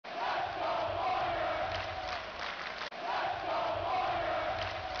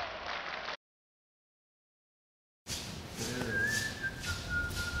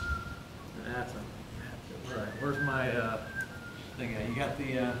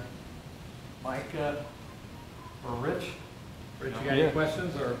Mike or Rich? Rich, you got any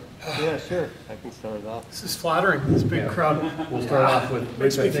questions? Or? Yeah, sure. I can start it off. This is flattering, this big crowd. We'll start off with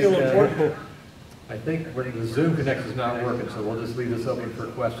Makes me feel important. I think the Zoom connection is not working, so we'll just leave this open for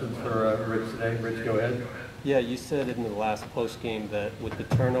questions for Rich today. Rich, go ahead. Yeah, you said in the last post game that with the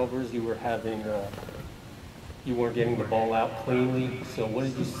turnovers you were having, you weren't getting the ball out cleanly. So what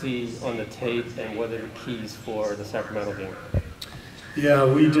did you see on the tape, and what are the keys for the Sacramento game? Yeah,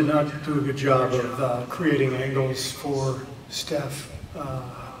 we did not do a good job of creating angles for Steph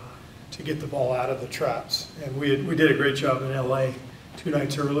to get the ball out of the traps. And we did a great job in LA 2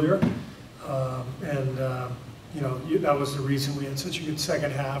 nights earlier. You know, that was the reason we had such a good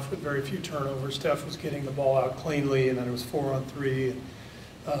second half with very few turnovers. Steph was getting the ball out cleanly, and then it was 4-on-3.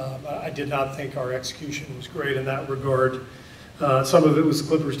 I did not think our execution was great in that regard. Some of it was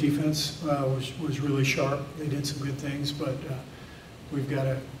Clippers defense was really sharp. They did some good things, but we've got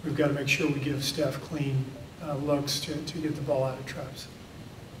to make sure we give Steph clean looks to get the ball out of traps.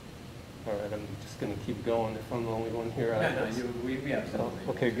 All right, I'm just going to keep going if I'm the only one here. We absolutely.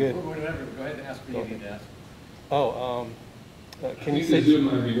 Okay, good. Whatever, go ahead and ask what you need to ask. Oh, can you I think say? the Zoom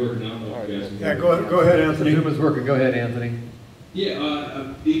might be working out. Right, yeah, go ahead, Anthony. Zoom is working. Go ahead, Anthony.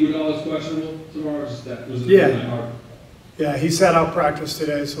 Yeah, Iguodala's questionable tomorrow. Was it Yeah. Yeah, he sat out practice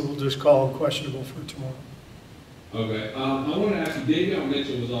today, so we'll just call him questionable for tomorrow. Okay. I want to ask you, Davion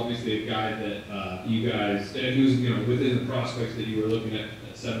Mitchell was obviously a guy that you guys, and he was, you know, within the prospects that you were looking at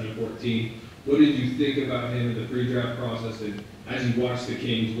 7 and 14. What did you think about him in the pre-draft process? And as you watched the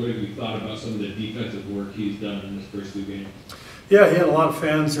Kings, what have you thought about some of the defensive work he's done in his first 2 games? Yeah, he had a lot of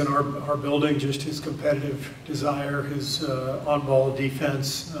fans in our building, just his competitive desire, his on-ball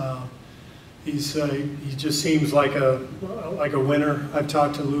defense. He just seems like a winner. I've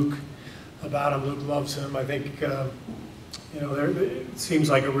talked to Luke about him. Luke loves him. I think you know, it seems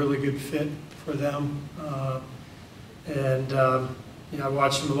like a really good fit for them. You know, I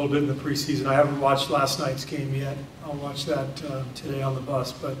watched him a little bit in the preseason. I haven't watched last night's game yet. I'll watch that today on the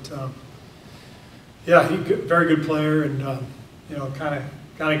bus. But yeah, very good player, and you know, kind of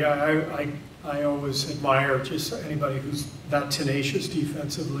guy I always admire. Just anybody who's that tenacious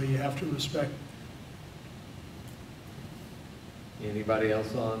defensively, you have to respect. Anybody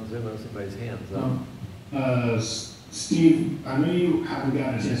else on Zoom? Somebody's hands up. Steve, I know you haven't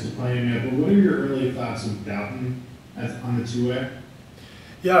gotten a chance to play him yet, but what are your early thoughts of Dalton on the 2-way?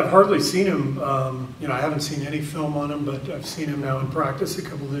 Yeah, I've hardly seen him. You know, I haven't seen any film on him, but I've seen him now in practice a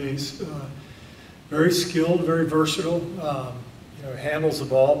couple of days. Very skilled, very versatile. You know, handles the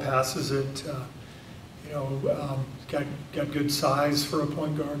ball, passes it. You know, got good size for a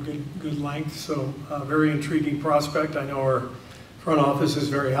point guard, good length. So very intriguing prospect. I know our front office is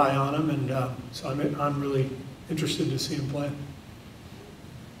very high on him, and so I'm really interested to see him play. All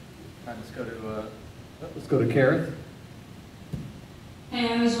right, let's go to Kareth. Hey,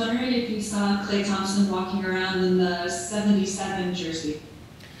 I was wondering if you saw Klay Thompson walking around in the 77 jersey.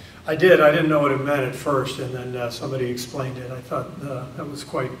 I did. I didn't know what it meant at first, and then somebody explained it. I thought that was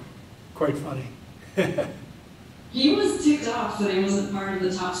quite funny. He was ticked off that he wasn't part of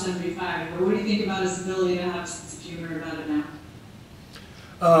the top 75, but what do you think about his ability to have a sense of humor about it now?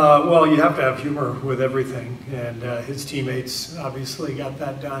 Well, you have to have humor with everything, and his teammates obviously got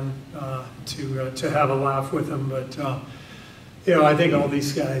that done to have a laugh with him. But you know, I think all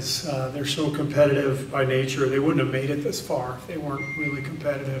these guys, they're so competitive by nature. They wouldn't have made it this far if they weren't really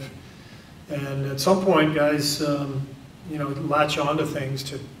competitive. And at some point, guys, you know, latch onto things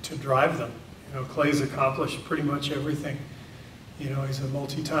to drive them. You know, Klay's accomplished pretty much everything. You know, he's a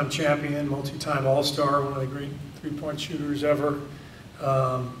multi-time champion, multi-time All-Star, one of the great three-point shooters ever.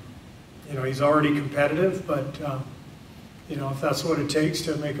 You know, he's already competitive, but you know, if that's what it takes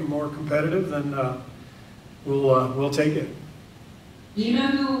to make him more competitive, then we'll take it. Do you know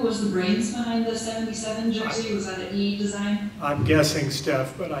who was the brains behind the 77 jersey? Was that an E design? I'm guessing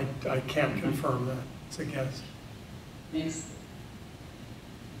Steph, but I can't confirm that. It's a guess. Thanks.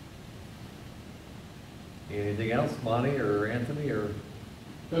 Anything else, Monty or Anthony or?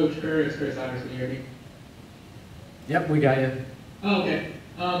 Coach Kerr, it's Chris Iverson here. Yep, we got you. Oh, okay.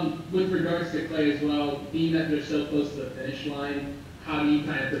 With regards to Klay as well, being that they're so close to the finish line, how do you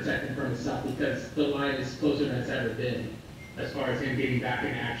kind of protect him from himself? Because the line is closer than it's ever been, as far as him getting back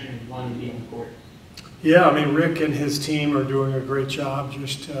in action and wanting to be on the court. Yeah, I mean, Rick and his team are doing a great job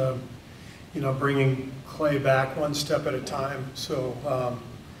just, you know, bringing Klay back one step at a time. So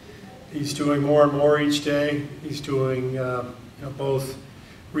he's doing more and more each day. He's doing, you know, both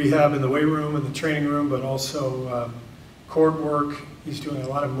rehab in the weight room and the training room, but also court work. He's doing a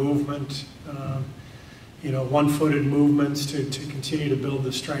lot of movement, you know, one-footed movements to continue to build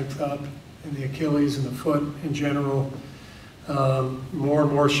the strength up. in the Achilles and the foot in general. More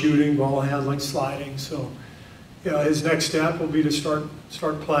and more shooting, ball handling, sliding. So, yeah, his next step will be to start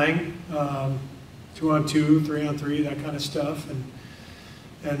playing 2-on-2, 3-on-3, that kind of stuff, and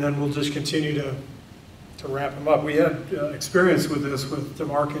then we'll just continue to wrap him up. We had experience with this with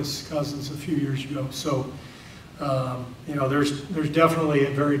DeMarcus Cousins a few years ago. So, you know, there's definitely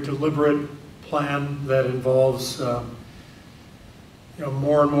a very deliberate plan that involves you know,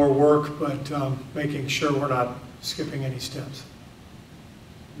 more and more work, but making sure we're not skipping any steps.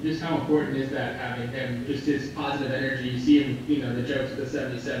 Just how important is that, having him, just his positive energy? You see him, you know, the jokes at the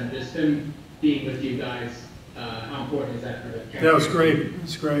 77, just him being with you guys, how important is that for the character? Yeah, it was great. It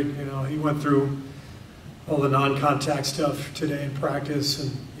was great. You know, he went through all the non-contact stuff today in practice,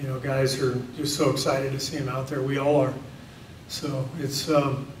 and, you know, guys are just so excited to see him out there. We all are. So it's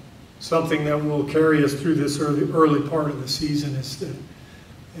something that will carry us through this early part of the season, is the,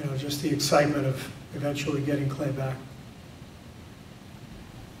 you know, just the excitement of eventually getting Klay back.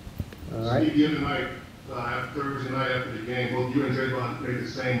 All right. Steve, the other night, Thursday night after the game, both you and Draymond made the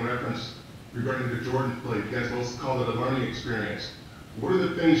same reference regarding the Jordan play. You guys both called it a learning experience. What are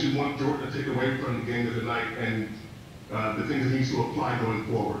the things you want Jordan to take away from the game of the night, and the things that he needs to apply going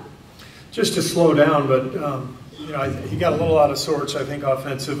forward? Just to slow down, but you know, he got a little out of sorts, I think,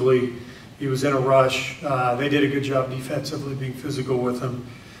 offensively. He was in a rush. They did a good job defensively, being physical with him.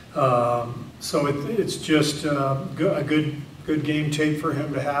 So it's just a good game tape for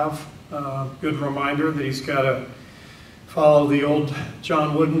him to have. Good reminder that he's got to follow the old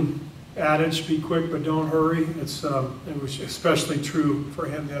John Wooden adage, be quick but don't hurry. It was especially true for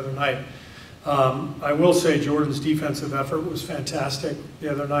him the other night. I will say Jordan's defensive effort was fantastic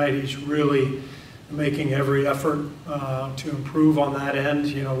the other night. He's really making every effort to improve on that end.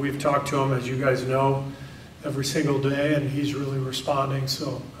 You know, we've talked to him, as you guys know, every single day, and he's really responding.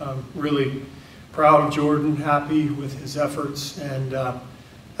 So I'm really proud of Jordan, happy with his efforts, and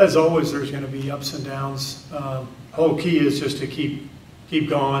as always, there's going to be ups and downs. Whole key is just to keep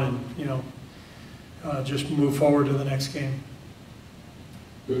going, and, you know, just move forward to the next game.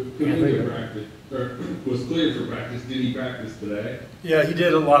 Was clear for practice. Did he practice today? Yeah, he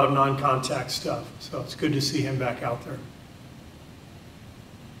did a lot of non-contact stuff, so it's good to see him back out there.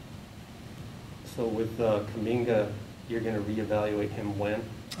 So with Kuminga, you're going to reevaluate him when?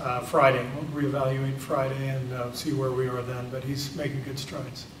 Friday. We'll reevaluate Friday and see where we are then, but he's making good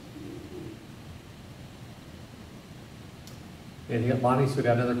strides. Anything, Lonnie, still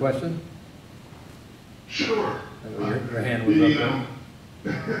got another question? Sure. Your hand was up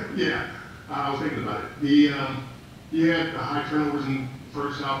there. Yeah, I was thinking about it. You had high turnovers in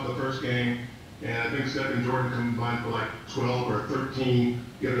the first game, and I think Steph and Jordan combined for like 12 or 13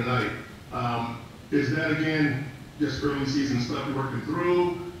 the other night. Is that, again, just early season stuff you're working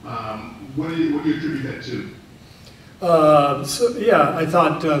through? What do you attribute that to? So yeah, I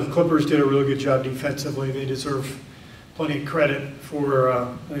thought the Clippers did a really good job defensively. They deserve plenty of credit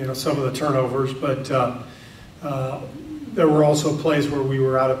for you know, some of the turnovers, but there were also plays where we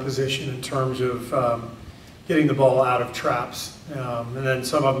were out of position in terms of getting the ball out of traps, and then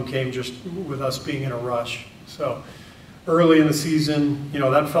some of them came just with us being in a rush. So early in the season, you know,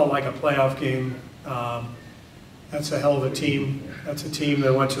 that felt like a playoff game. That's a hell of a team. That's a team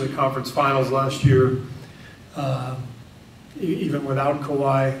that went to the conference finals last year, even without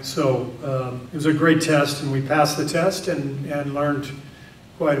Kawhi. So it was a great test, and we passed the test and learned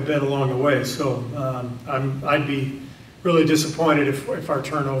quite a bit along the way. So I'd be really disappointed if our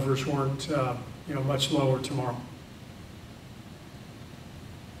turnovers weren't you know, much lower tomorrow.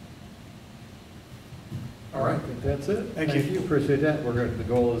 All right, I think that's it. Thank you. Appreciate that. The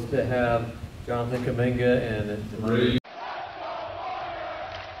goal is to have Jonathan Kuminga and